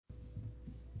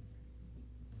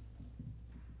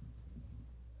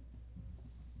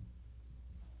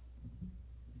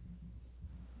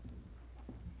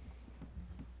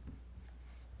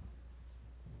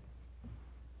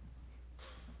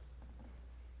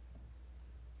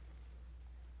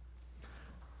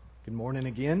Good morning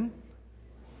again.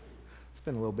 It's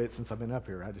been a little bit since I've been up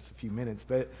here, right? Just a few minutes,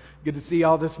 but good to see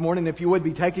y'all this morning. If you would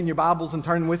be taking your Bibles and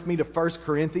turning with me to 1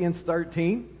 Corinthians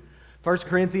 13. 1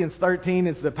 Corinthians 13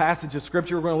 is the passage of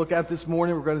Scripture we're going to look at this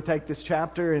morning. We're going to take this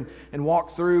chapter and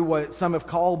walk through what some have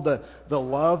called the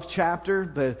love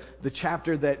chapter, the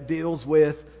chapter that deals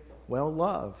with, well,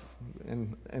 love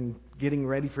and getting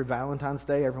ready for Valentine's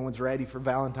Day. Everyone's ready for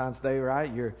Valentine's Day,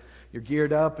 right? You're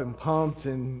geared up and pumped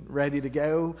and ready to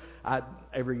go.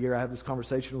 Every year I have this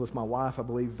conversation with my wife. I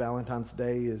believe Valentine's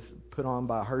Day is put on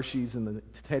by Hershey's and the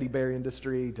teddy bear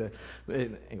industry.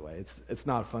 Anyway, it's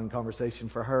not a fun conversation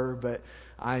for her, but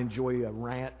I enjoy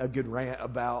a good rant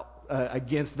about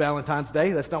against Valentine's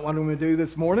Day. That's not what I'm going to do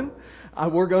this morning.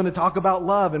 We're going to talk about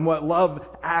love and what love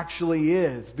actually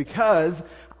is, because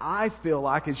I feel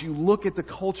like as you look at the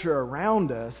culture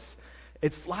around us,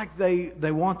 it's like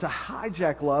they want to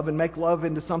hijack love and make love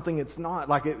into something it's not.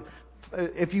 Like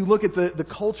if you look at the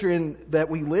culture that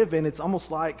we live in, it's almost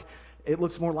like it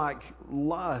looks more like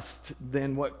lust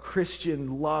than what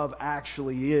Christian love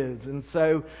actually is. And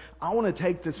so I want to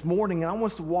take this morning and I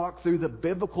want us to walk through the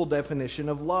biblical definition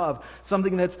of love,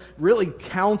 something that's really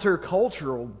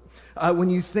countercultural when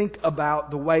you think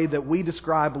about the way that we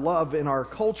describe love in our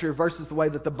culture versus the way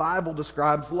that the Bible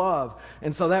describes love.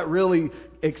 And so that really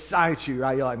excites you,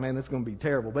 right? You're like, man, that's going to be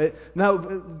terrible. But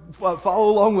no,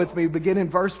 follow along with me. Begin in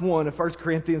verse 1 of 1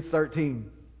 Corinthians 13.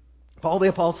 Paul the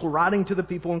Apostle, writing to the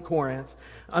people in Corinth,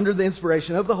 under the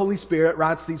inspiration of the Holy Spirit,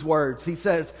 writes these words. He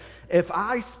says, "If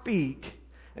I speak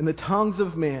in the tongues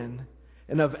of men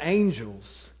and of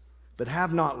angels, but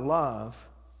have not love,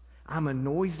 I'm a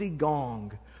noisy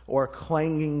gong or a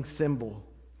clanging cymbal.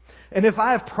 And if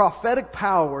I have prophetic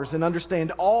powers and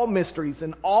understand all mysteries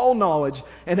and all knowledge,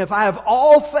 and if I have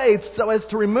all faith so as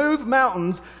to remove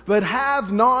mountains, but have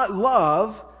not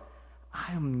love,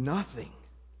 I am nothing.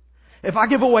 If I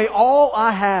give away all I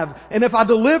have, and if I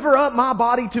deliver up my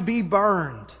body to be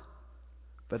burned,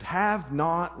 but have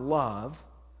not love,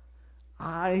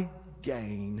 I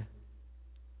gain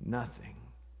nothing."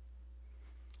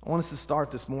 I want us to start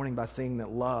this morning by saying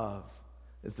that love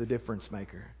is the difference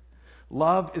maker.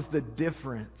 Love is the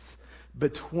difference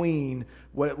between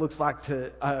what it looks like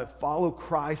to follow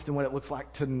Christ and what it looks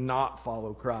like to not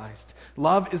follow Christ.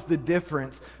 Love is the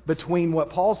difference between what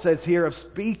Paul says here of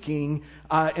speaking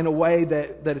in a way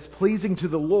that is pleasing to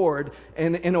the Lord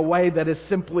and in a way that is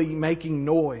simply making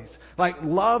noise. Like,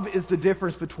 love is the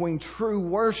difference between true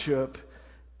worship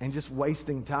and just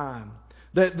wasting time.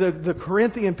 The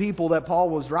Corinthian people that Paul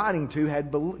was writing to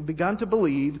had begun to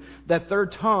believe that their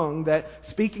tongue, that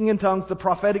speaking in tongues, the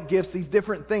prophetic gifts, these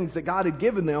different things that God had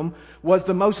given them was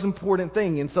the most important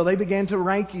thing. And so they began to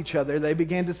rank each other. They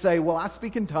began to say, well, I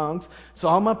speak in tongues, so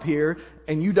I'm up here,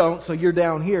 and you don't, so you're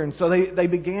down here. And so they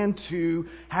began to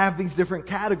have these different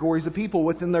categories of people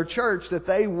within their church that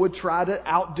they would try to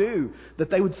outdo, that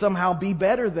they would somehow be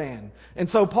better than. And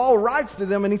so Paul writes to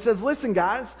them and he says, listen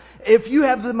guys, if you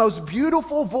have the most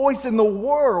beautiful voice in the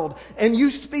world and you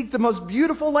speak the most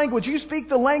beautiful language, you speak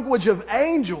the language of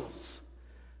angels,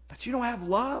 but you don't have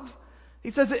love,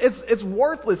 he says it's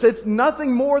worthless. It's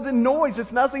nothing more than noise.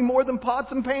 It's nothing more than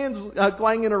pots and pans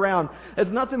clanging around. It's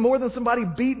nothing more than somebody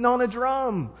beating on a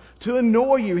drum to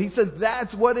annoy you. He says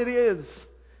that's what it is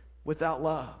without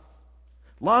love.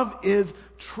 Love is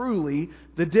truly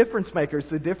the difference maker. It's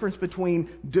the difference between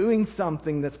doing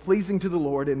something that's pleasing to the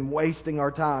Lord and wasting our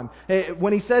time.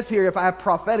 When he says here, if I have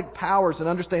prophetic powers and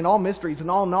understand all mysteries and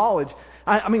all knowledge,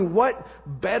 I mean, what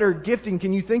better gifting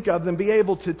can you think of than be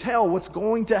able to tell what's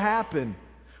going to happen?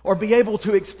 Or be able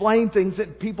to explain things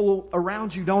that people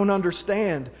around you don't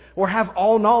understand. Or have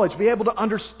all knowledge. Be able to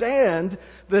understand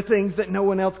the things that no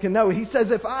one else can know. He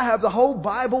says, if I have the whole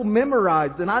Bible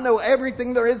memorized and I know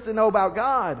everything there is to know about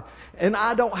God, and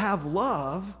I don't have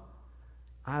love,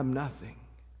 I'm nothing.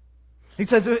 He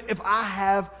says, if I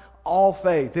have all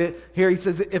faith. Here he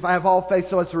says, if I have all faith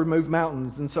so as to remove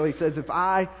mountains. And so he says, if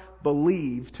I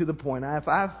believe to the point, if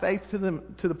I have faith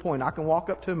to the point, I can walk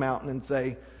up to a mountain and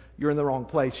say, you're in the wrong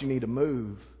place, you need to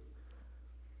move.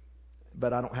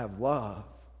 But I don't have love,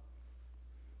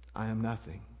 I am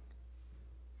nothing.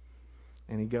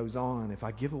 And he goes on, if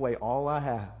I give away all I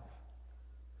have,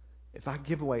 if I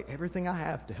give away everything I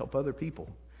have to help other people,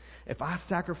 if I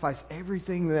sacrifice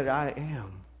everything that I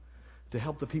am to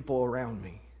help the people around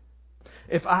me,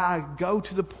 if I go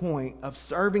to the point of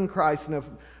serving Christ and of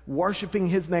worshiping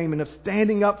His name and of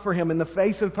standing up for Him in the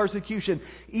face of persecution,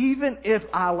 even if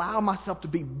I allow myself to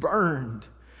be burned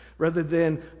rather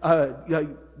than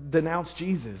denounce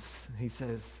Jesus, he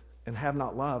says, and have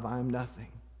not love, I am nothing.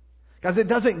 Guys, it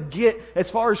doesn't get, as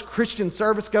far as Christian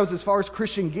service goes, as far as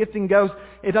Christian gifting goes,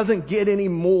 it doesn't get any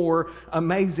more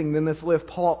amazing than this list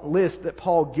that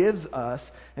Paul gives us.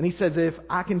 And he says, if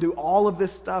I can do all of this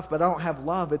stuff, but I don't have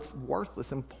love, it's worthless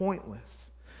and pointless.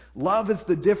 Love is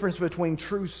the difference between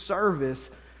true service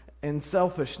and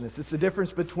selfishness. It's the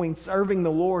difference between serving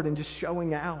the Lord and just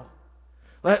showing out.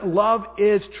 Love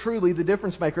is truly the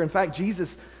difference maker. In fact, Jesus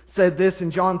said this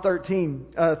in John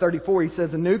 13:34. He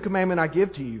says, "A new commandment I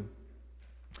give to you,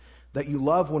 that you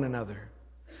love one another.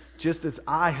 Just as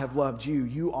I have loved you,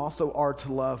 you also are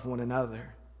to love one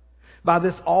another. By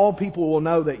this all people will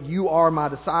know that you are my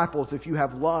disciples if you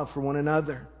have love for one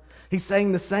another." He's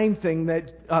saying the same thing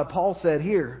that Paul said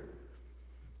here,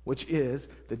 which is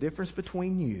the difference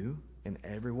between you and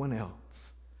everyone else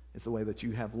is the way that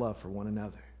you have love for one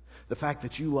another. The fact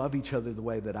that you love each other the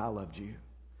way that I loved you.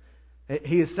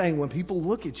 He is saying when people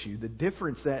look at you, the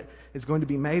difference that is going to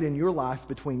be made in your life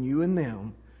between you and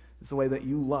them is the way that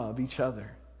you love each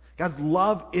other. Guys,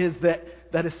 love is that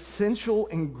essential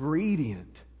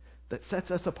ingredient that sets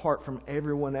us apart from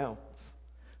everyone else.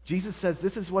 Jesus says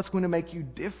this is what's going to make you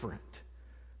different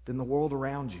than the world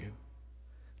around you.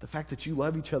 The fact that you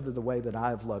love each other the way that I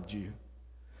have loved you.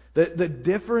 The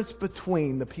difference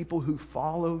between the people who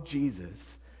follow Jesus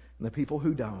and the people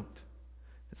who don't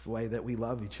is the way that we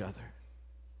love each other.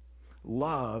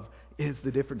 Love is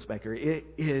the difference maker. It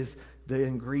is the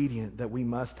ingredient that we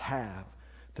must have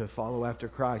to follow after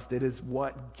Christ. It is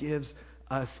what gives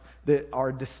us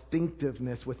our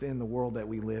distinctiveness within the world that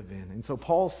we live in. And so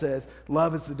Paul says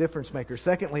love is the difference maker.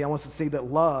 Secondly, I want us to see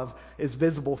that love is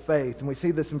visible faith. And we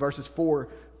see this in verses 4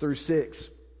 through 6.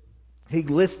 He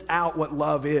lists out what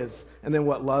love is and then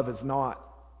what love is not.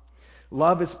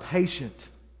 Love is patient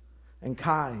and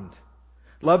kind.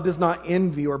 Love does not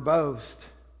envy or boast.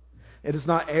 It is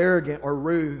not arrogant or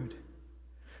rude.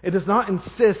 It does not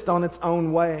insist on its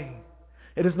own way.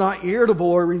 It is not irritable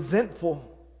or resentful.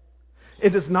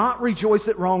 It does not rejoice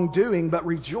at wrongdoing, but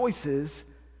rejoices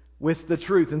with the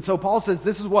truth. And so Paul says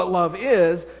this is what love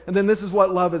is, and then this is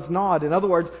what love is not. In other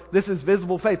words, this is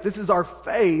visible faith. This is our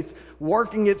faith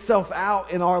working itself out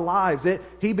in our lives.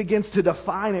 He begins to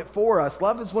define it for us.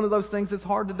 Love is one of those things that's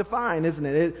hard to define, isn't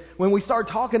it? When we start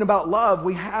talking about love,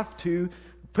 we have to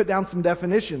put down some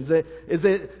definitions. Is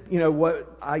it,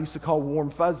 what I used to call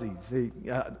warm fuzzies,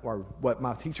 or what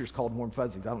my teachers called warm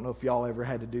fuzzies. I don't know if y'all ever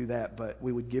had to do that, but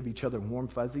we would give each other warm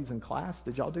fuzzies in class.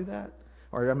 Did y'all do that?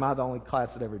 Or am I the only class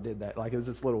that ever did that? Like it was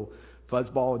this little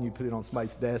fuzzball and you put it on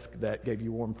somebody's desk that gave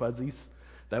you warm fuzzies.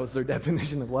 That was their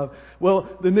definition of love. Well,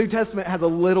 the New Testament has a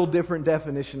little different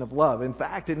definition of love. In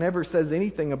fact, it never says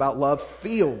anything about love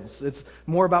feels. It's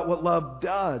more about what love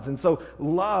does. And so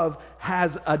love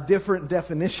has a different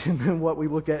definition than what we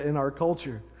look at in our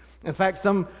culture. In fact,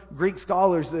 some Greek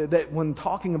scholars that when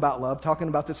talking about love, talking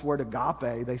about this word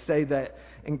agape, they say that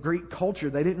in Greek culture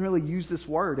they didn't really use this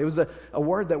word. It was a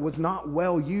word that was not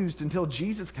well used until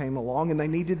Jesus came along, and they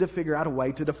needed to figure out a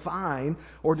way to define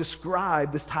or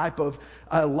describe this type of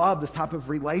love, this type of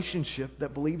relationship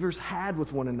that believers had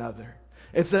with one another.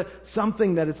 It's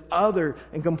something that is other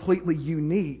and completely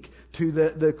unique to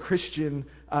the Christian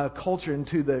culture and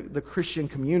to the Christian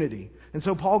community. And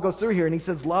so Paul goes through here and he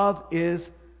says love is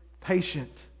patient.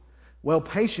 Well,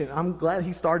 patient, I'm glad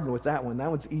he started with that one.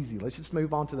 That one's easy. Let's just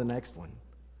move on to the next one.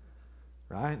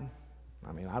 Right?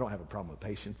 I mean, I don't have a problem with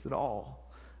patience at all.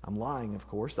 I'm lying, of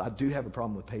course. I do have a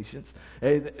problem with patience.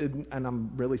 And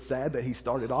I'm really sad that he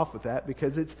started off with that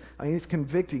because it's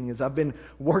convicting. As I've been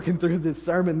working through this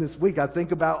sermon this week, I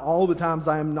think about all the times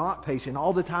I am not patient,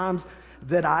 all the times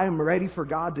that I am ready for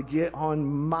God to get on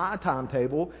my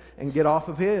timetable and get off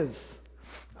of His.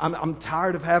 I'm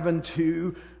tired of having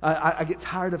to, I get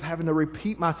tired of having to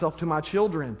repeat myself to my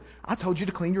children. I told you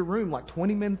to clean your room like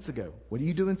 20 minutes ago. What are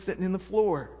you doing sitting in the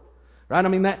floor? Right? I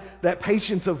mean, that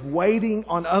patience of waiting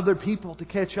on other people to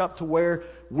catch up to where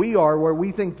we are, where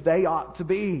we think they ought to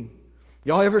be.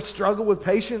 Y'all ever struggle with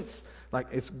patience? Like,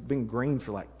 it's been green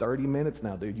for like 30 minutes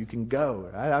now, dude. You can go.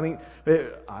 Right? I mean,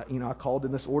 I called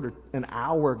in this order an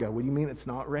hour ago. What do you mean it's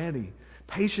not ready?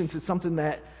 Patience is something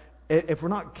that, if we're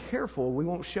not careful, we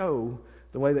won't show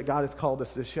the way that God has called us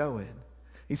to show it.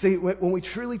 You see, when we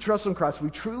truly trust in Christ, we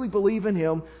truly believe in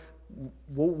Him,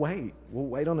 we'll wait. We'll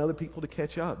wait on other people to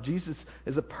catch up. Jesus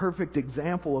is a perfect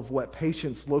example of what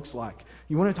patience looks like.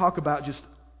 You want to talk about just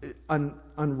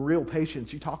unreal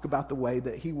patience, you talk about the way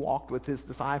that He walked with His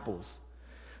disciples.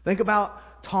 Think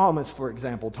about Thomas, for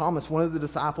example. Thomas, one of the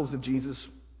disciples of Jesus.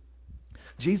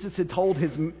 Jesus had told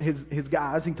his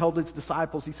guys, he told his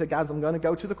disciples, he said, guys, I'm going to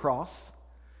go to the cross.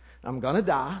 I'm going to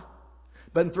die.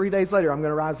 But in 3 days later, I'm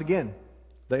going to rise again.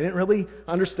 They didn't really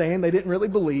understand. They didn't really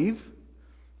believe.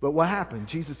 But what happened?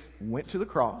 Jesus went to the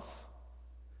cross.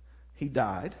 He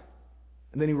died.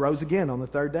 And then he rose again on the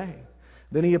third day.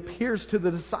 Then he appears to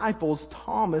the disciples.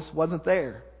 Thomas wasn't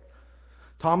there.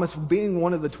 Thomas, being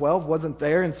one of the 12, wasn't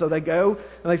there. And so they go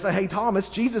and they say, hey, Thomas,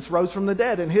 Jesus rose from the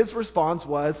dead. And his response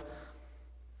was,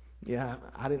 yeah,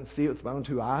 I didn't see it with my own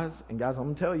two eyes. And guys, I'm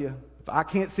going to tell you, if I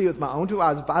can't see it with my own two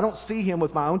eyes, if I don't see him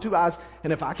with my own two eyes,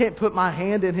 and if I can't put my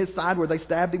hand in his side where they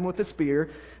stabbed him with a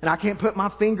spear, and I can't put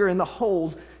my finger in the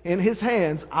holes in his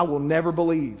hands, I will never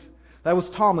believe. That was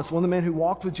Thomas, one of the men who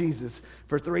walked with Jesus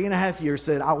for 3.5 years,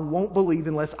 said, I won't believe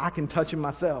unless I can touch him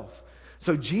myself.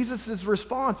 So Jesus'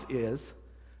 response is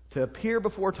to appear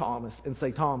before Thomas and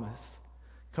say, Thomas,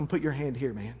 come put your hand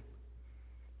here, man.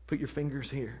 Put your fingers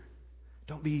here.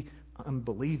 Don't be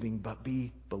unbelieving, but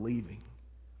be believing.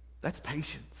 That's patience.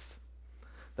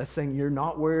 That's saying you're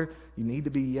not where you need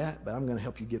to be yet, but I'm going to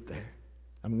help you get there.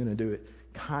 I'm going to do it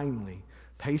kindly.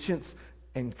 Patience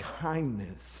and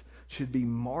kindness should be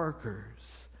markers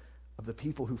of the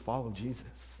people who follow Jesus.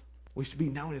 We should be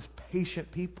known as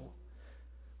patient people.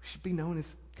 We should be known as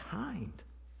kind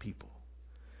people.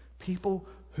 People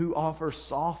who offer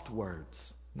soft words,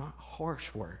 not harsh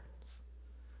words.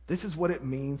 This is what it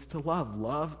means to love.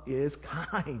 Love is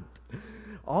kind.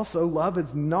 Also, love is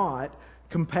not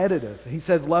competitive. He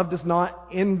says love does not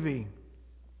envy.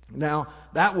 Now,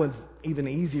 that one's even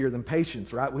easier than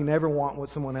patience, right? We never want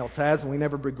what someone else has, and we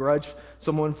never begrudge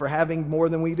someone for having more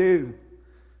than we do.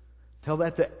 Tell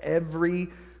that to every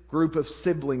group of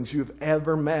siblings you've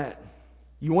ever met.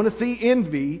 You want to see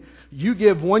envy, you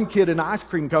give one kid an ice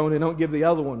cream cone and don't give the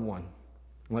other one.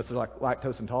 Unless they're like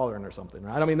lactose intolerant or something,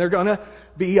 right? I mean, they're going to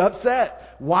be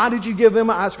upset. Why did you give them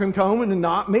an ice cream cone and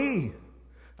not me?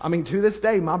 I mean, to this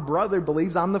day, my brother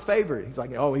believes I'm the favorite. He's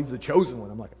like, oh, he's the chosen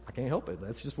one. I'm like, I can't help it.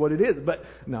 That's just what it is. But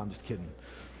no, I'm just kidding.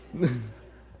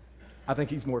 I think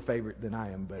he's more favorite than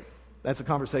I am, but that's a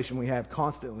conversation we have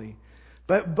constantly.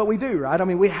 But we do, right? I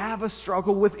mean, we have a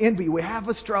struggle with envy. We have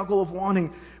a struggle of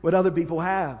wanting what other people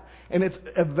have. And it's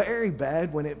very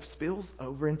bad when it spills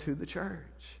over into the church.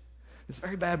 It's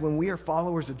very bad when we are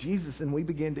followers of Jesus and we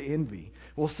begin to envy.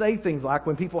 We'll say things like,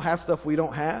 when people have stuff we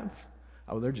don't have,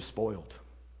 oh, they're just spoiled.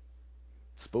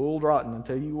 Spoiled rotten, I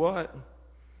tell you what.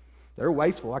 They're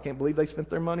wasteful. I can't believe they spent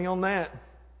their money on that.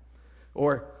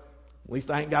 Or, at least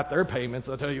I ain't got their payments,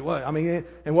 I'll tell you what. I mean,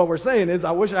 and what we're saying is,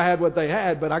 I wish I had what they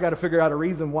had, but I got to figure out a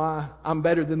reason why I'm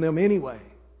better than them anyway.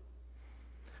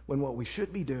 When what we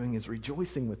should be doing is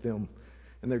rejoicing with them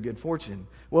and their good fortune.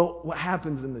 Well, what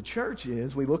happens in the church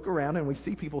is we look around and we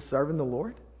see people serving the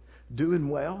Lord, doing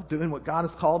well, doing what God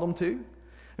has called them to.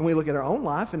 And we look at our own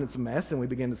life and it's a mess and we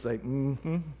begin to say,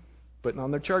 putting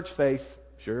on their church face.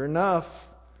 Sure enough,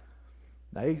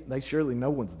 they surely,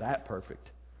 no one's that perfect.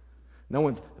 No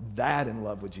one's that in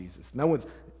love with Jesus. No one's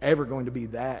ever going to be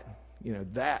that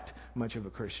much of a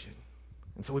Christian.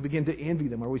 And so we begin to envy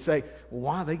them, or we say, well,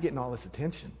 why are they getting all this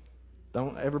attention?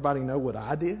 Don't everybody know what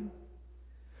I did?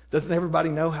 Doesn't everybody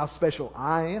know how special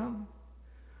I am?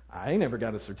 I ain't ever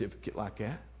got a certificate like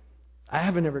that. I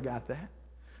haven't ever got that.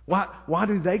 Why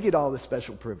do they get all this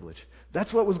special privilege?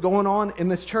 That's what was going on in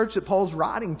this church that Paul's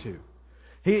writing to.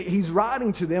 He's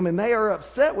writing to them, and they are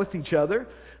upset with each other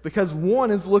because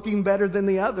one is looking better than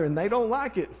the other, and they don't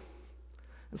like it.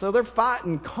 And so they're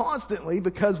fighting constantly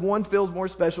because one feels more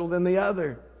special than the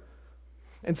other.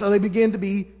 And so they begin to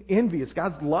be envious.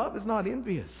 Guys, love is not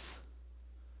envious.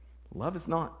 Love is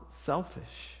not selfish.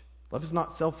 Love is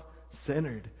not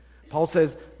self-centered. Paul says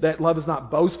that love is not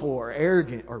boastful or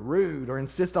arrogant or rude or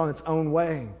insist on its own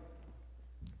way.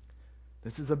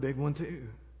 This is a big one too.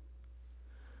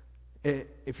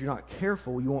 If you're not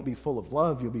careful, you won't be full of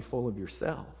love, you'll be full of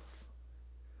yourself.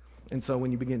 And so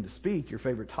when you begin to speak, your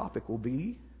favorite topic will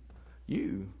be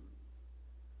you.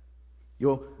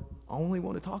 You'll only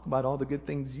want to talk about all the good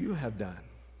things you have done.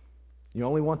 You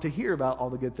only want to hear about all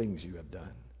the good things you have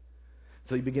done.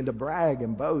 So you begin to brag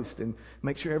and boast and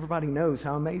make sure everybody knows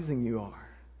how amazing you are.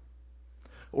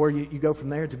 Or you go from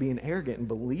there to being arrogant and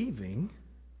believing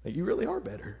that you really are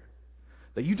better.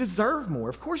 That you deserve more.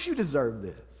 Of course you deserve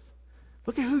this.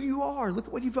 Look at who you are. Look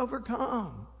at what you've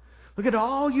overcome. Look at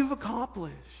all you've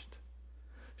accomplished.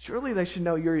 Surely they should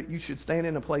know you should stand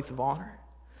in a place of honor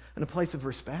and a place of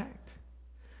respect.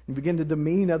 You begin to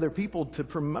demean other people to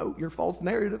promote your false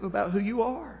narrative about who you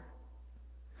are.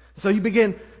 So you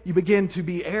begin to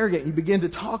be arrogant. You begin to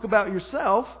talk about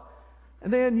yourself,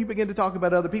 and then you begin to talk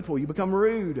about other people. You become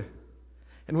rude.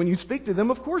 And when you speak to them,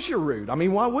 of course you're rude. I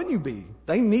mean, why wouldn't you be?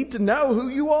 They need to know who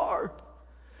you are.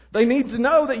 They need to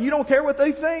know that you don't care what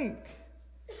they think.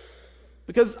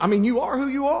 Because, I mean, you are who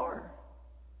you are.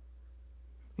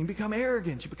 You become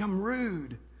arrogant. You become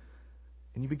rude.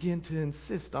 And you begin to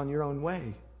insist on your own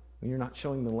way when you're not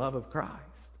showing the love of Christ.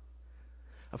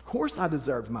 Of course I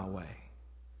deserve my way.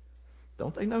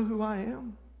 Don't they know who I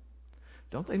am?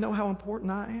 Don't they know how important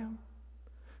I am?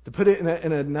 To put it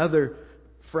in another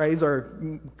phrase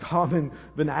or common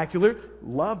vernacular,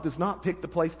 love does not pick the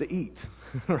place to eat.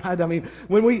 Right? I mean,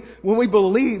 when we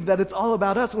believe that it's all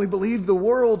about us, and we believe the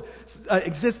world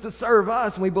exists to serve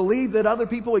us, and we believe that other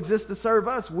people exist to serve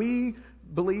us, we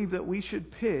believe that we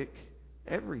should pick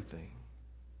everything.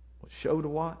 What show to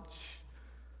watch,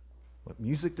 what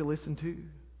music to listen to,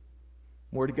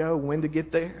 where to go, when to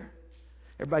get there.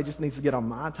 Everybody just needs to get on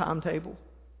my timetable.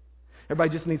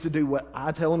 Everybody just needs to do what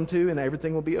I tell them to, and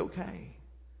everything will be okay.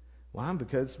 Why?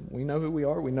 Because we know who we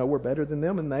are. We know we're better than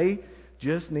them, and they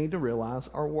just need to realize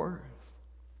our worth.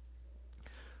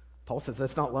 Paul says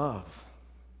that's not love.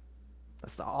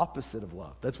 That's the opposite of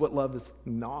love. That's what love is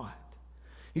not.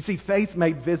 You see, faith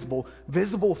made visible.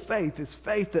 Visible faith is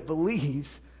faith that believes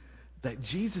that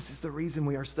Jesus is the reason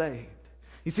we are saved.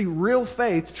 You see, real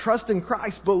faith, trust in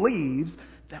Christ, believes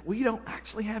that we don't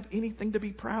actually have anything to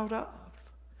be proud of.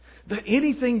 That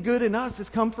anything good in us has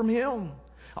come from Him.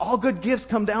 All good gifts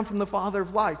come down from the Father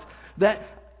of lights. That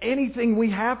anything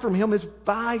we have from Him is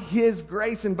by His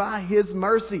grace and by His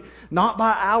mercy. Not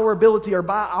by our ability or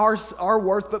by our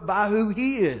worth, but by who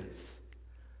He is.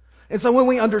 And so when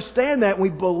we understand that and we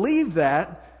believe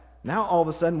that, now all of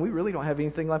a sudden we really don't have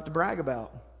anything left to brag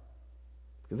about.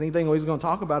 Because anything He's going to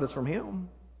talk about is from Him.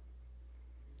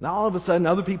 Now all of a sudden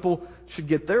other people should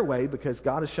get their way because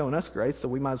God has shown us grace, so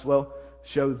we might as well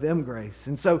show them grace.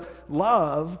 And so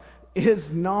love is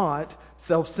not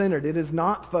self-centered. It is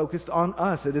not focused on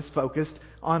us. It is focused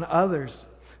on others.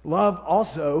 Love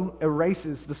also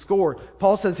erases the score.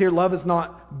 Paul says here love is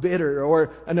not bitter,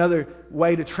 or another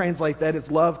way to translate that is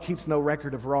love keeps no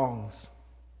record of wrongs.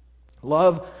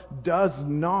 Love does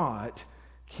not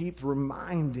keep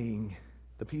reminding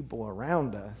the people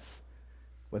around us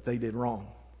what they did wrong.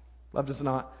 Love does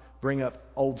not bring up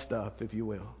old stuff, if you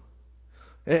will.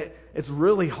 It's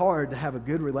really hard to have a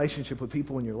good relationship with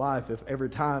people in your life if every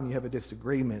time you have a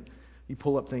disagreement, you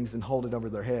pull up things and hold it over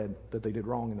their head that they did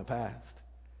wrong in the past.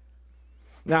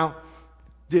 Now,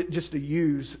 just to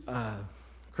use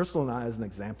Crystal and I as an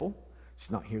example,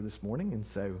 she's not here this morning, and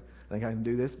so I think I can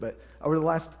do this, but over the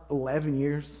last 11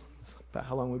 years, about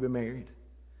how long we've been married,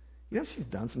 you know, she's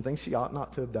done some things she ought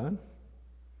not to have done.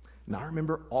 And I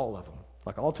remember all of them,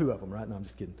 like all 2 of them, right? No, I'm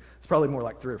just kidding. It's probably more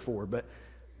like 3 or 4, but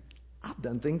I've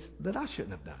done things that I shouldn't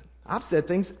have done. I've said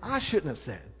things I shouldn't have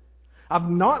said. I've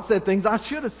not said things I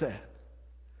should have said.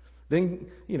 Then,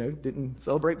 didn't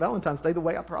celebrate Valentine's Day the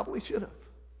way I probably should have.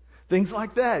 Things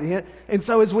like that. Yeah? And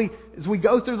so as we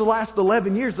go through the last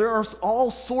 11 years, there are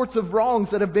all sorts of wrongs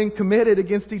that have been committed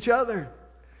against each other.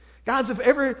 Guys, if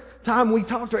every time we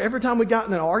talked or every time we got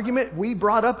in an argument, we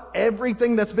brought up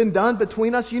everything that's been done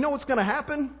between us, you know what's going to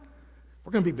happen?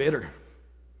 We're going to be bitter.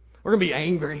 We're going to be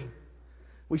angry.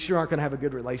 We sure aren't going to have a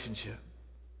good relationship.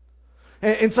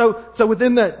 And so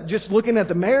within just looking at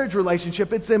the marriage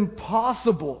relationship, it's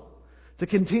impossible to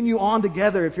continue on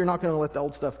together if you're not going to let the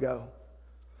old stuff go.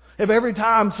 If every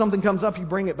time something comes up, you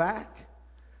bring it back,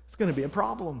 it's going to be a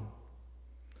problem.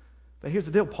 But here's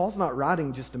the deal. Paul's not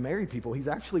writing just to married people. He's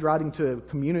actually writing to a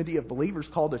community of believers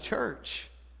called a church.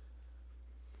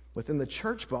 Within the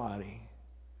church body,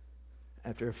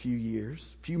 after a few years,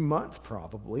 few months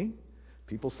probably,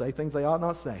 people say things they ought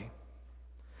not say.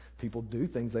 People do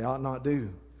things they ought not do.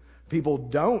 People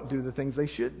don't do the things they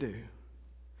should do.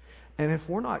 And if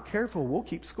we're not careful, we'll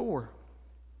keep score.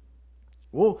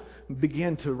 We'll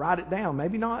begin to write it down.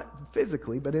 Maybe not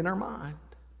physically, but in our mind.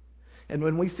 And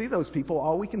when we see those people,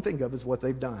 all we can think of is what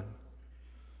they've done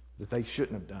that they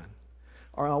shouldn't have done.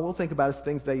 Or all we'll think about is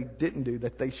things they didn't do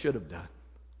that they should have done.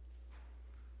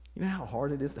 You know how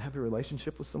hard it is to have a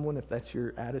relationship with someone if that's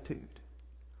your attitude?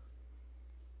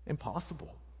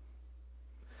 Impossible.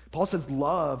 Paul says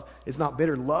love is not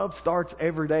bitter. Love starts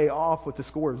every day off with a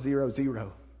score of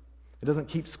 0-0. It doesn't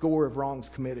keep score of wrongs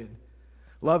committed.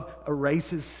 Love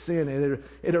erases sin.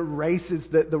 It erases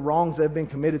the wrongs that have been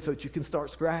committed so that you can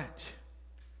start scratch.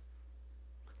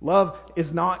 Love is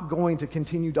not going to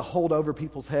continue to hold over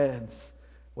people's heads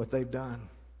what they've done.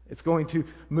 It's going to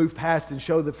move past and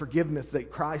show the forgiveness that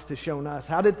Christ has shown us.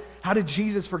 How did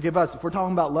Jesus forgive us? If we're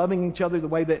talking about loving each other the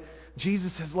way that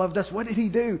Jesus has loved us, what did He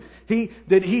do?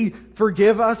 Did He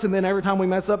forgive us and then every time we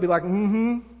mess up be like,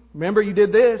 remember you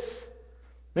did this?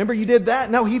 Remember you did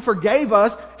that? No, He forgave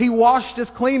us. He washed us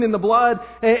clean in the blood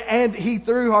and He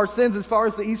threw our sins as far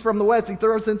as the east from the west. He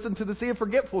threw our sins into the sea of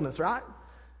forgetfulness, right?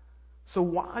 So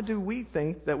why do we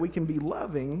think that we can be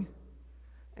loving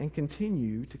and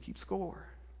continue to keep score.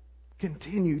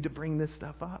 Continue to bring this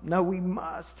stuff up. No, we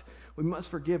must. We must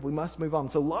forgive. We must move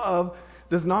on. So love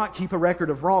does not keep a record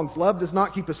of wrongs. Love does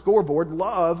not keep a scoreboard.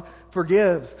 Love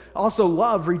forgives. Also,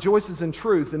 love rejoices in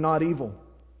truth and not evil.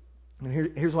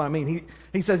 And here's what I mean.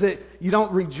 He says that you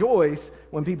don't rejoice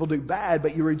when people do bad,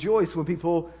 but you rejoice when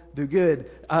people do good.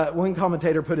 One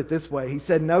commentator put it this way. He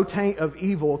said, no taint of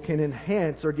evil can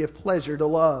enhance or give pleasure to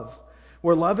love.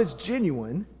 Where love is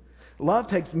genuine, love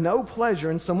takes no pleasure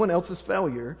in someone else's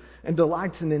failure and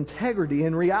delights in integrity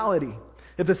and reality.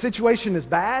 If the situation is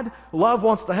bad, love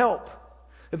wants to help.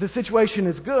 If the situation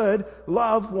is good,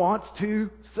 love wants to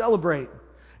celebrate.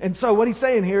 And so what he's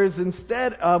saying here is,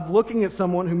 instead of looking at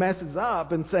someone who messes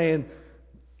up and saying,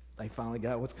 they finally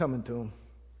got what's coming to them.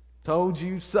 Told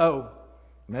you so.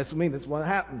 Mess with me, this is what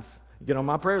happens. You get on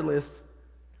my prayer list.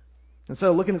 Instead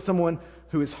of looking at someone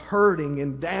who is hurting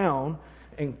and down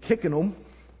and kicking them,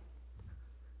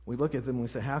 we look at them and we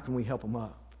say, how can we help them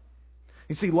up?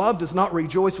 You see, love does not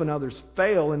rejoice when others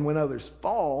fail and when others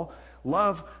fall.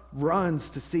 Love runs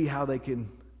to see how they can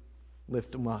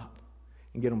lift them up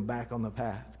and get them back on the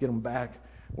path, get them back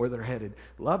where they're headed.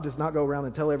 Love does not go around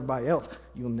and tell everybody else,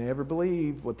 you'll never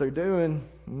believe what they're doing.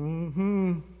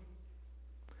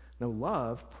 No,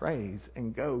 love prays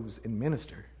and goes and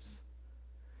ministers.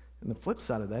 And the flip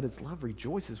side of that is love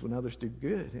rejoices when others do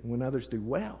good and when others do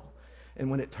well. And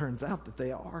when it turns out that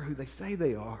they are who they say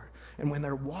they are. And when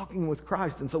they're walking with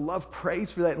Christ. And so love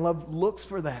prays for that and love looks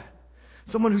for that.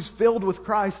 Someone who's filled with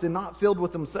Christ and not filled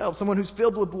with themselves. Someone who's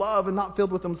filled with love and not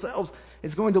filled with themselves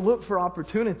is going to look for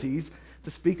opportunities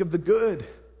to speak of the good,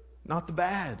 not the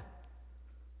bad.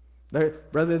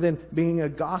 Rather than being a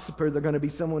gossiper, they're going to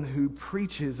be someone who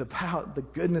preaches about the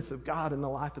goodness of God in the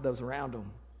life of those around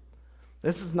them.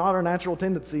 This is not our natural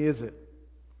tendency, is it?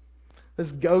 This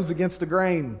goes against the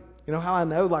grain. You know how I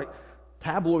know? Like,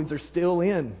 tabloids are still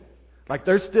in. Like,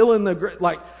 they're still in the...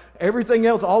 Like, everything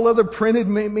else, all other printed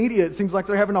media, it seems like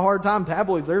they're having a hard time.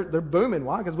 Tabloids, they're booming.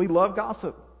 Why? Because we love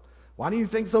gossip. Why do you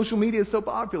think social media is so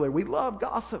popular? We love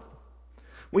gossip.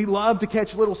 We love to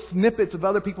catch little snippets of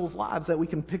other people's lives that we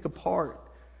can pick apart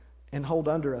and hold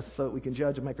under us so that we can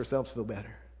judge and make ourselves feel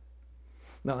better.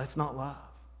 No, that's not love.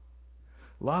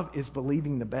 Love is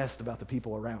believing the best about the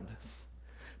people around us.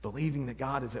 Believing that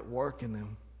God is at work in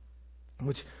them.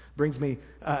 Which brings me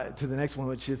to the next one,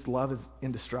 which is love is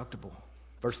indestructible.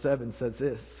 Verse 7 says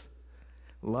this: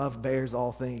 love bears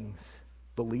all things,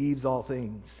 believes all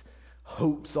things,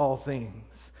 hopes all things,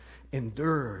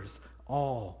 endures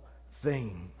all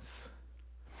things.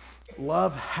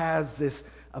 Love has this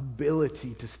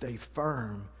ability to stay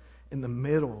firm in the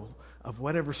middle of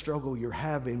whatever struggle you're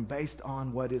having, based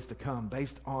on what is to come,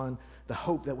 based on the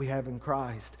hope that we have in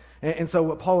Christ. And so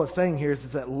what Paul is saying here is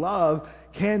that love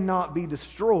cannot be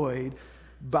destroyed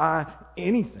by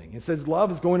anything. It says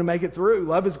love is going to make it through.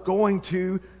 Love is going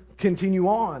to continue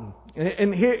on.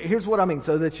 And here's what I mean,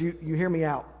 so that you hear me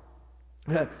out.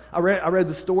 I read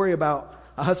the story about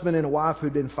a husband and a wife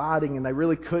who'd been fighting and they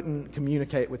really couldn't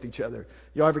communicate with each other.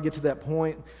 You ever get to that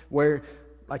point where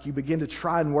like you begin to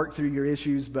try and work through your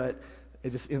issues, but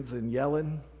it just ends in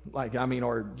yelling?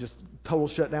 Or just total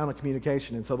shutdown of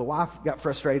communication. And so the wife got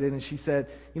frustrated and she said,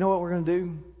 you know what we're going to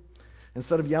do?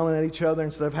 Instead of yelling at each other,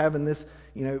 instead of having this,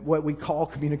 what we call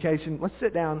communication, let's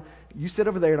sit down. You sit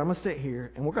over there and I'm going to sit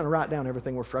here and we're going to write down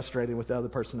everything we're frustrated with the other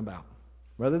person about.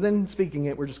 Rather than speaking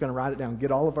it, we're just going to write it down,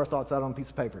 get all of our thoughts out on a piece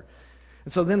of paper.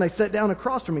 And so then they sat down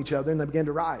across from each other and they began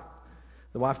to write.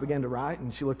 The wife began to write,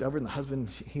 and she looked over, and the husband,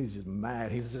 he was just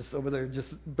mad. He was just over there just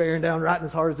bearing down, writing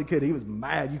as hard as he could. He was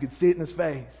mad. You could see it in his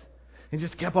face. He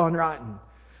just kept on writing.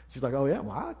 She's like, oh, yeah,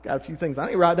 well, I got a few things I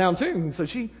need to write down, too. And so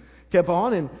she kept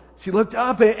on, and she looked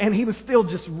up, and he was still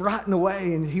just writing away.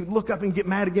 And he would look up and get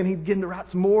mad again. He'd begin to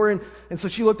write some more. And so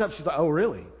she looked up. She's like, oh,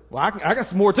 really? Well, I got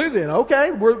some more, too, then.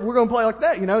 Okay, we're going to play like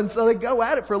that, And so they go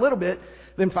at it for a little bit.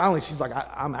 Then finally, she's like,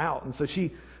 I'm out. And so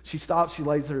she stops, she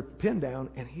lays her pen down,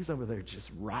 and he's over there just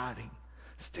writing.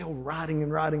 Still writing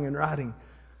and writing and writing.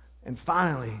 And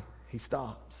finally, he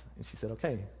stops. And she said,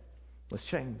 okay, let's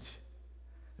change.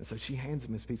 And so she hands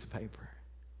him his piece of paper.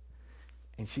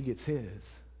 And she gets his.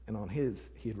 And on his,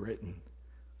 he had written,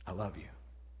 I love you.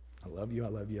 I love you, I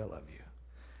love you, I love you.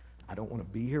 I don't want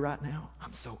to be here right now.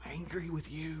 I'm so angry with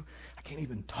you. I can't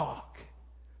even talk.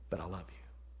 But I love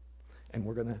you. And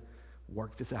we're going to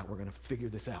work this out. We're going to figure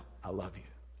this out. I love you.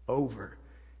 Over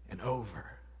and over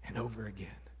and over again.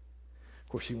 Of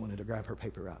course, she wanted to grab her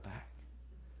paper right back.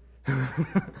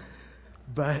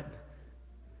 But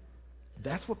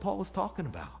that's what Paul is talking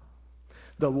about.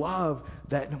 The love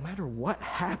that no matter what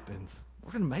happens,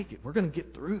 we're going to make it. We're going to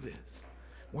get through this.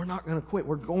 we're not going to quit.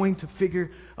 We're going to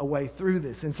figure a way through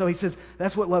this. And so he says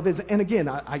that's what love is. And again,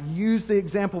 I use the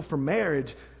example for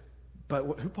marriage, but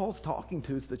who Paul's talking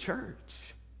to is the church.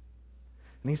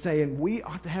 And he's saying we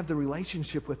ought to have the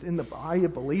relationship within the body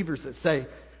of believers that say,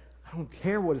 I don't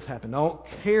care what has happened. I don't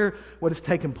care what has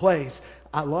taken place.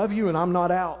 I love you and I'm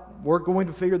not out. We're going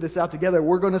to figure this out together.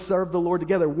 We're going to serve the Lord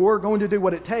together. We're going to do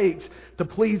what it takes to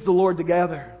please the Lord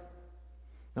together.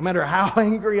 No matter how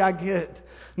angry I get,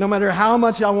 no matter how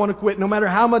much I want to quit, no matter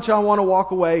how much I want to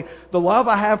walk away, the love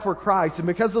I have for Christ, and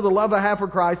because of the love I have for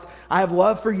Christ, I have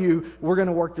love for you. We're going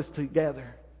to work this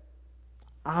together.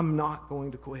 I'm not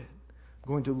going to quit.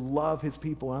 I'm going to love His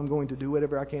people. I'm going to do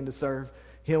whatever I can to serve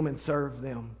Him and serve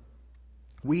them.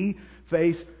 We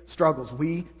face struggles.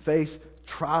 We face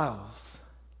trials.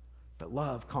 But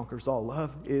love conquers all.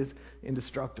 Love is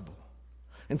indestructible.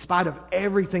 In spite of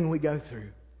everything we go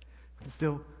through, we can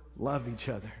still love each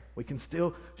other. We can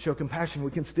still show compassion.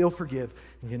 We can still forgive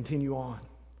and continue on.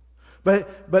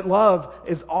 But love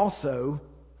is also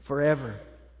forever.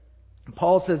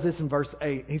 Paul says this in verse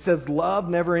 8. He says, love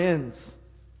never ends.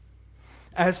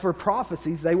 As for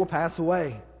prophecies, they will pass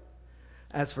away.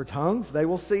 As for tongues, they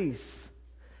will cease.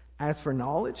 As for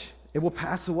knowledge, it will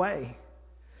pass away.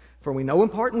 For we know in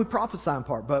part and we prophesy in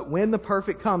part. But when the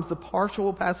perfect comes, the partial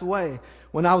will pass away.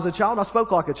 When I was a child, I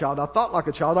spoke like a child. I thought like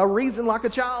a child. I reasoned like a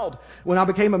child. When I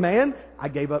became a man, I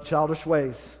gave up childish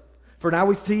ways. For now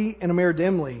we see in a mirror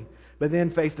dimly, but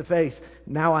then face to face.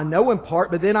 Now I know in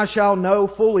part, but then I shall know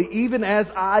fully, even as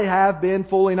I have been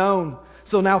fully known.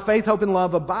 So now faith, hope, and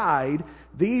love abide,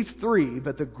 these three,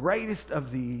 but the greatest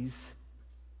of these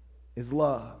is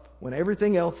love. When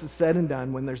everything else is said and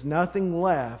done, when there's nothing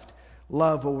left,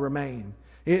 love will remain.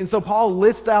 And so Paul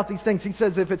lists out these things. He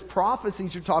says if it's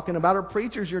prophecies you're talking about or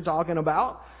preachers you're talking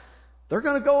about, they're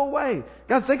going to go away.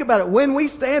 Guys, think about it. When we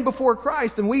stand before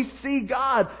Christ and we see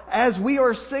God as we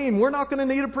are seen, we're not going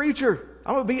to need a preacher.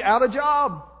 I'm going to be out of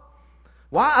job.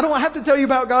 Why? I don't have to tell you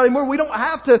about God anymore. We don't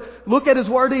have to look at His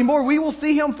Word anymore. We will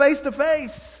see Him face to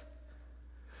face.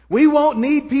 We won't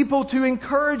need people to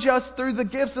encourage us through the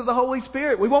gifts of the Holy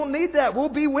Spirit. We won't need that. We'll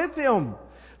be with Him.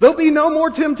 There'll be no more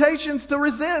temptations to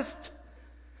resist.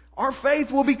 Our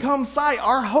faith will become sight.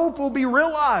 Our hope will be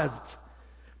realized.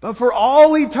 But for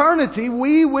all eternity,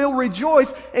 we will rejoice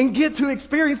and get to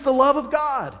experience the love of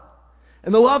God.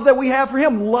 And the love that we have for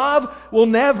Him. Love will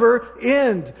never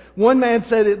end. One man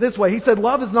said it this way. He said,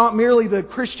 love is not merely the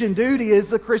Christian duty, it's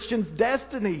the Christian's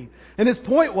destiny. And his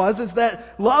point is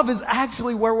that love is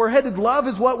actually where we're headed. Love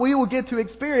is what we will get to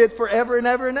experience forever and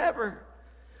ever and ever.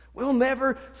 We'll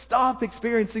never stop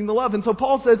experiencing the love. And so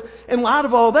Paul says, in light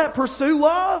of all that, pursue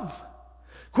love.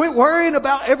 Quit worrying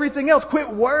about everything else.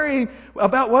 Quit worrying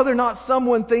about whether or not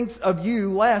someone thinks of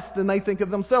you less than they think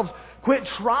of themselves. Quit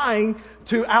trying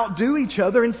to outdo each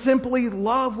other and simply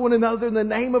love one another in the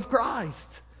name of Christ.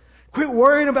 Quit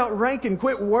worrying about ranking.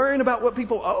 Quit worrying about what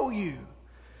people owe you.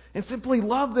 And simply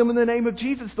love them in the name of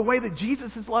Jesus, the way that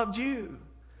Jesus has loved you.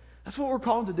 That's what we're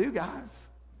called to do, guys.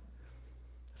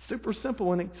 Super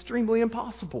simple and extremely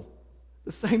impossible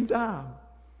at the same time.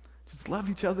 Just love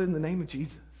each other in the name of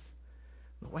Jesus,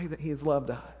 the way that He has loved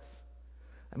us.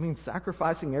 That means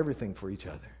sacrificing everything for each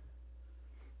other.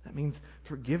 That means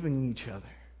forgiving each other.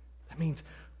 That means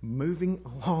moving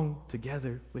along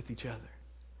together with each other.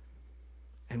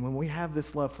 And when we have this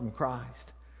love from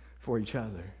Christ for each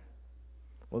other,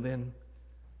 well then,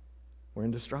 we're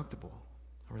indestructible.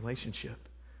 Our relationship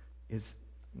is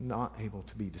not able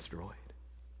to be destroyed.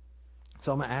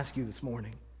 So I'm going to ask you this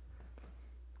morning,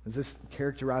 does this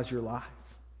characterize your life?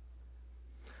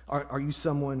 Are you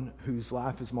someone whose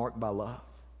life is marked by love?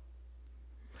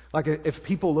 Like if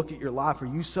people look at your life, are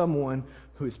you someone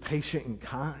who is patient and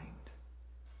kind?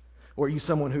 Or are you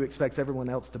someone who expects everyone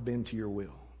else to bend to your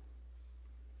will?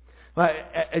 Like,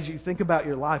 as you think about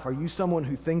your life, are you someone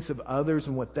who thinks of others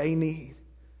and what they need?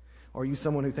 Or are you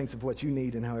someone who thinks of what you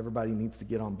need and how everybody needs to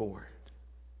get on board?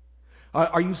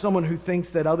 Are you someone who thinks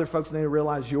that other folks need to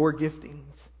realize your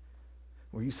giftings?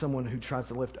 Or are you someone who tries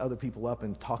to lift other people up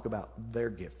and talk about their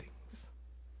giftings?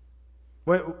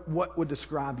 What would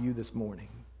describe you this morning?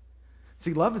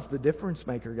 See, love is the difference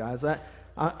maker, guys.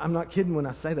 I'm not kidding when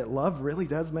I say that. Love really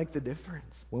does make the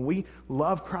difference. When we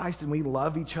love Christ and we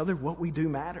love each other, what we do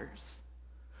matters.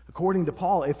 According to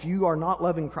Paul, if you are not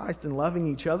loving Christ and loving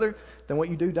each other, then what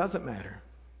you do doesn't matter.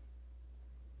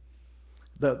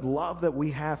 The love that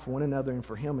we have for one another and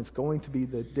for Him is going to be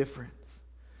the difference.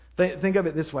 Think of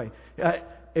it this way.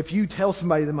 If you tell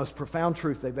somebody the most profound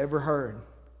truth they've ever heard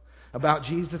about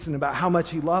Jesus and about how much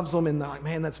He loves them, and they're like,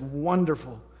 man, that's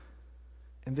wonderful.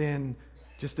 And then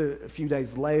just a few days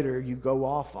later, you go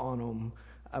off on them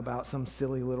about some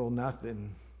silly little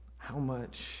nothing, how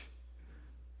much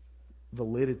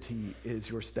validity is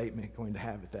your statement going to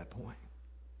have at that point?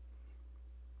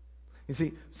 You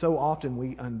see, so often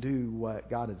we undo what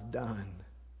God has done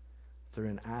through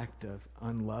an act of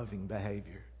unloving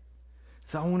behavior.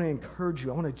 So I want to encourage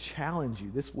you, I want to challenge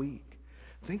you this week.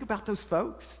 Think about those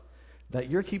folks that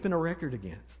you're keeping a record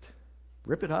against.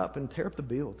 Rip it up and tear up the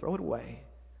bill. Throw it away.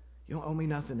 You don't owe me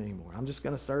nothing anymore. I'm just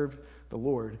going to serve the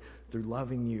Lord through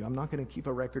loving you. I'm not going to keep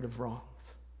a record of wrongs.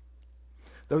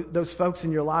 Those folks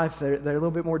in your life, they're a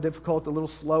little bit more difficult, a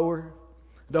little slower,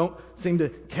 don't seem to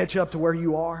catch up to where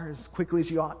you are as quickly as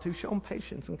you ought to. Show them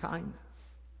patience and kindness.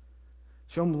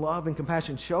 Show them love and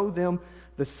compassion. Show them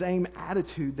the same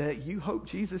attitude that you hope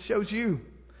Jesus shows you,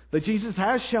 that Jesus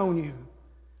has shown you.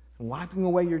 And wiping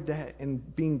away your debt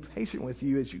and being patient with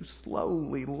you as you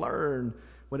slowly learn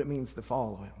what it means to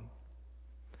follow Him.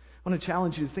 I want to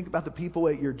challenge you to think about the people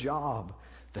at your job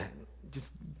that just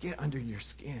get under your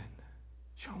skin.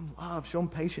 Show them love, show them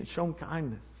patience, show them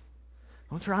kindness.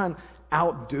 Don't try and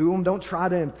outdo them. Don't try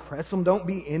to impress them. Don't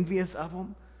be envious of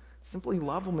them. Simply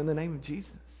love them in the name of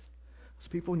Jesus. Those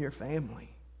people in your family.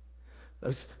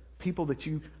 Those people that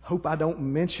you hope I don't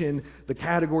mention the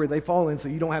category they fall in so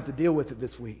you don't have to deal with it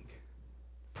this week.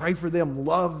 Pray for them.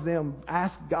 Love them.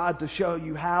 Ask God to show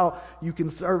you how you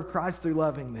can serve Christ through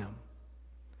loving them.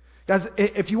 Guys,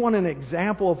 if you want an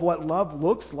example of what love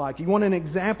looks like, you want an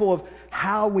example of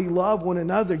how we love one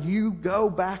another, you go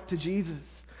back to Jesus.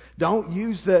 Don't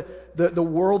use the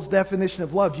world's definition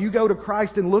of love. You go to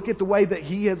Christ and look at the way that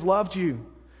He has loved you.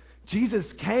 Jesus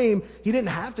came. He didn't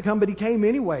have to come, but He came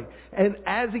anyway. And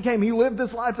as He came, He lived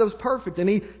this life that was perfect. And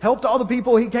He helped all the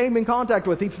people He came in contact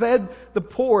with. He fed the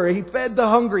poor. He fed the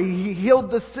hungry. He healed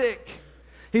the sick.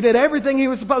 He did everything He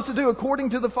was supposed to do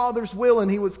according to the Father's will, and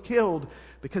He was killed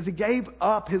because He gave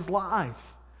up His life.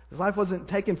 His life wasn't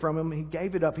taken from Him. He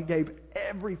gave it up. He gave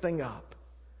everything up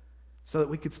so that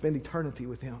we could spend eternity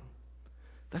with Him.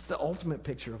 That's the ultimate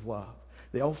picture of love,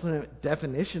 the ultimate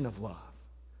definition of love.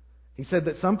 He said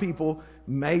that some people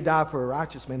may die for a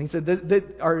righteous man. He said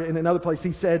or in another place,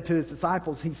 He said to His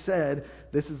disciples, He said,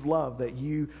 this is love, that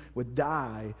you would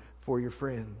die for your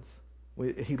friends.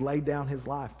 He laid down His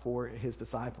life for His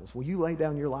disciples. Will you lay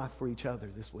down your life for each other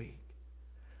this week?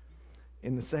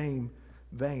 In the same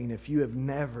vein, if you have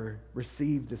never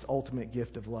received this ultimate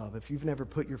gift of love, if you've never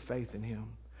put your faith in Him,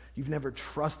 you've never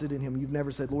trusted in Him, you've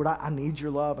never said, Lord, I need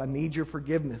your love, I need your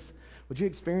forgiveness. Would you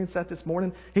experience that this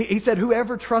morning? He said,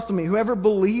 whoever trusts in me, whoever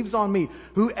believes on me,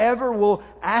 whoever will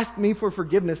ask me for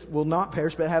forgiveness will not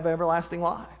perish but have everlasting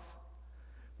life.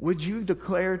 Would you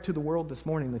declare to the world this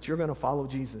morning that you're going to follow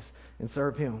Jesus and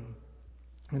serve Him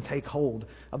and take hold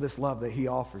of this love that He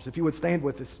offers? If you would stand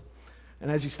with us. And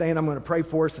as you stand, I'm going to pray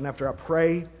for us. And after I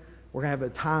pray, we're going to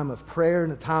have a time of prayer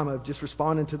and a time of just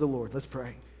responding to the Lord. Let's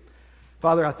pray.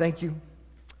 Father, I thank You.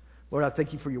 Lord, I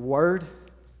thank You for Your word.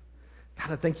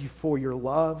 God, I thank You for Your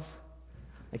love.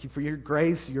 Thank You for Your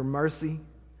grace, Your mercy.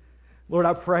 Lord,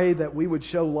 I pray that we would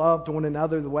show love to one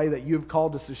another the way that You have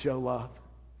called us to show love.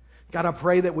 God, I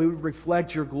pray that we would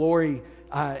reflect Your glory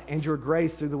and Your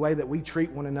grace through the way that we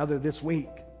treat one another this week.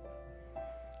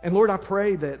 And Lord, I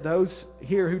pray that those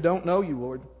here who don't know You,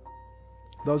 Lord,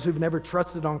 those who've never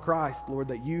trusted on Christ, Lord,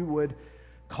 that You would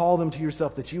call them to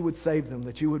Yourself, that You would save them,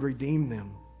 that You would redeem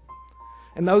them.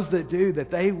 And those that do, that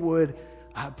they would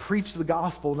preach the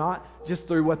gospel, not just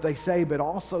through what they say, but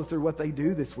also through what they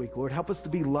do this week. Lord, help us to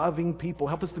be loving people.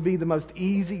 Help us to be the most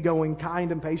easygoing,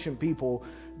 kind, and patient people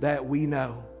that we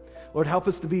know. Lord, help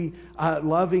us to be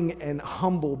loving and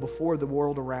humble before the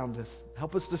world around us.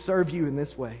 Help us to serve You in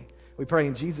this way. We pray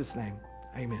in Jesus' name.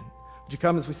 Amen. Would you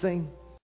come as we sing?